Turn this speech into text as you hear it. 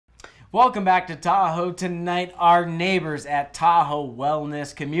Welcome back to Tahoe Tonight. Our neighbors at Tahoe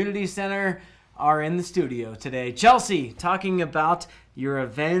Wellness Community Center are in the studio today. Chelsea, talking about your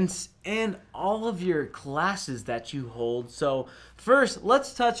events and all of your classes that you hold. So first,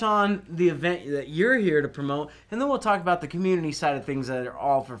 let's touch on the event that you're here to promote, and then we'll talk about the community side of things that are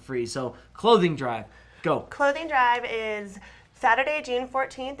all for free. So clothing drive, go. Clothing drive is Saturday, June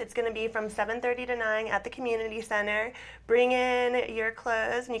 14th. It's going to be from 7:30 to 9 at the community center. Bring in your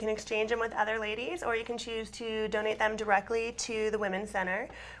clothes and you can exchange them with other ladies, or you can choose to donate them directly to the Women's Center.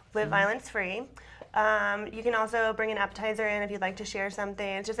 Live Violence Free. You can also bring an appetizer in if you'd like to share something.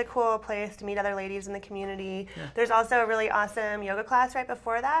 It's just a cool place to meet other ladies in the community. Yeah. There's also a really awesome yoga class right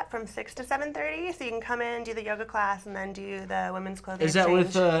before that from 6 to 7:30. So you can come in, do the yoga class, and then do the women's clothing exchange.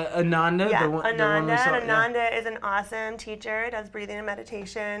 Is that with Ananda? Yeah, Ananda is an awesome teacher. Does breathing and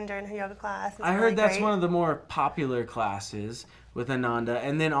meditation during her yoga class. I heard that's one of the more popular classes with Ananda.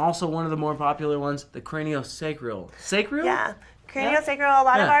 And then also one of the more popular ones, the craniosacral. Sacral? Yeah. Craniosacral, a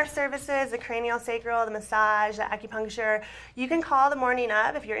lot of our services, the craniosacral, the massage, the acupuncture, you can call the morning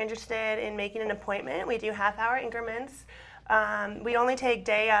of if you're interested in making an appointment. We do half-hour increments. We only take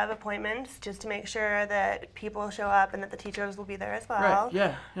day of appointments just to make sure that people show up and that the teachers will be there as well,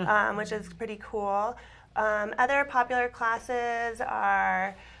 right. Which is pretty cool. Other popular classes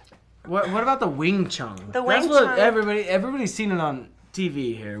are... What about the Wing Chun? The Wing Chun. That's what everybody's seen it on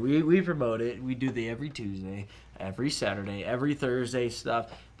TV here. We promote it. We do the every Tuesday, every Saturday, every Thursday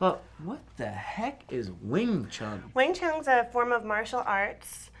stuff. But what the heck is Wing Chun? Wing Chun's a form of martial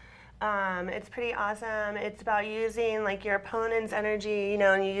arts. It's pretty awesome. It's about using like your opponent's energy,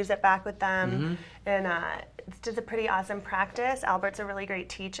 and you use it back with them. And it's just a pretty awesome practice. Albert's a really great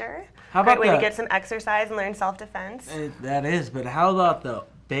teacher. How about great way to get some exercise and learn self-defense. That is, but how about the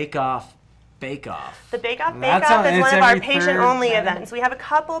Bake-Off? The Bake-Off is one of our patient-only events. We have a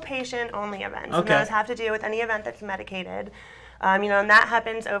couple patient-only events. Okay. And those have to do with any event that's medicated. And that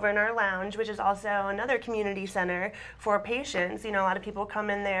happens over in our lounge, which is also another community center for patients. A lot of people come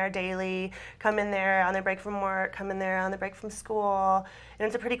in there daily, come in there on their break from work, come in there on their break from school. And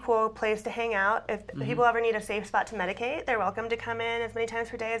it's a pretty cool place to hang out. If people ever need a safe spot to medicate, they're welcome to come in as many times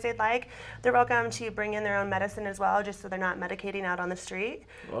per day as they'd like. They're welcome to bring in their own medicine as well, just so they're not medicating out on the street.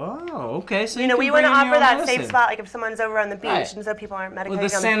 Oh, okay. So we want to offer that safe spot, like if someone's over on the beach, and so people aren't medicating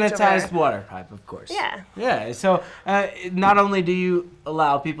with the on the beach. sanitized water pipe, of course. Yeah. Yeah. So not only do you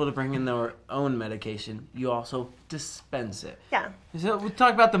allow people to bring in their own medication, you also dispense it. Yeah. So we'll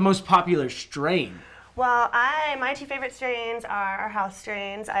talk about the most popular strain. Well, my two favorite strains are our house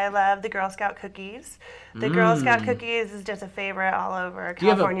strains. I love the Girl Scout cookies. The Girl Scout cookies is just a favorite all over California. Do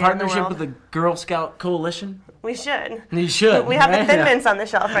you have a partnership with the Girl Scout Coalition? We should. You should. We have the Thin Mints on the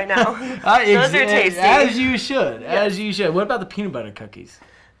shelf right now. Those are tasty. As you should. As you should. What about the peanut butter cookies?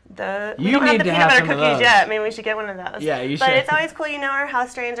 We don't have the peanut butter cookies yet. Maybe we should get one of those. Yeah, you should. But it's always cool. Our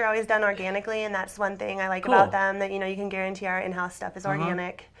house strains are always done organically, and that's one thing I like about them, that, you can guarantee our in-house stuff is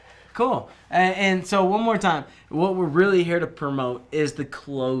organic. Cool. And so one more time, what we're really here to promote is the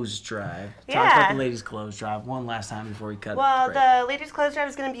clothes drive. Talk about the ladies' clothes drive one last time before we cut. Well, the ladies' clothes drive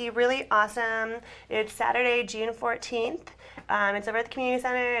is going to be really awesome. It's Saturday, June 14th. It's over at the community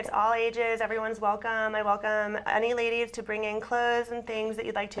center. It's all ages. Everyone's welcome. I welcome any ladies to bring in clothes and things that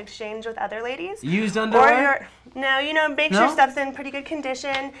you'd like to exchange with other ladies. Used underwear? Make sure stuff's in pretty good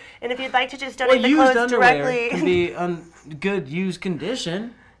condition. And if you'd like to just donate the clothes directly. Can be good used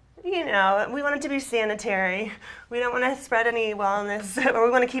condition. We want it to be sanitary. We don't want to spread any wellness, or we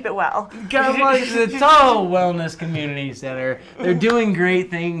want to keep it well. Come on, the Tahoe Wellness Community Center. They're doing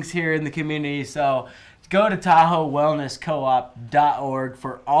great things here in the community, so go to TahoeWellnessCoop.org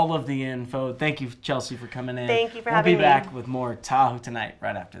for all of the info. Thank you, Chelsea, for coming in. Thank you for having me. We'll be back with more Tahoe Tonight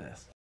right after this.